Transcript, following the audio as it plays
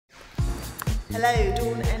Hello,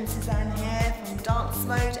 Dawn and Suzanne here from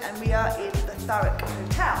DanceMode, and we are in the Thurrock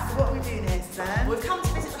Hotel. So what are we doing here, Suzanne? We've come to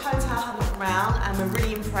visit the hotel, have a look around, and we're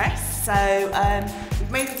really impressed. So we've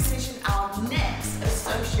made the decision our next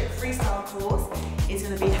Associate Freestyle course is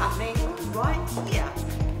going to be happening right here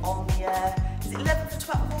on the, is it 11th and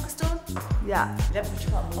 12th of August, Dawn? Yeah. 11th and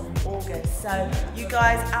 12th of August. So you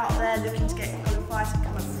guys out there looking to get qualified to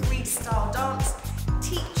become a freestyle dance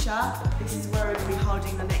teacher, this is where we're going to be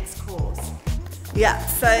holding the next course. Yeah,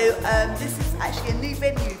 so this is actually a new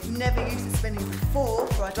venue. We've never used this venue before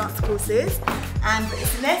for our dance courses, and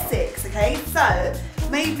it's in Essex, okay? So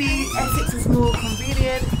maybe Essex is a more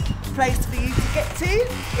convenient place for you to get to.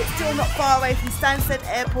 It's still not far away from Stansted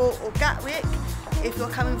Airport or Gatwick if you're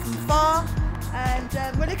coming from far,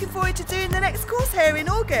 and we're looking forward to doing the next course here in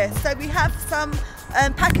August. So we have some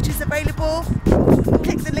packages available.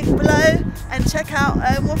 Click the link below and check out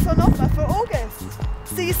what's on offer for August.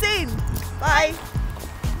 See you soon. Bye.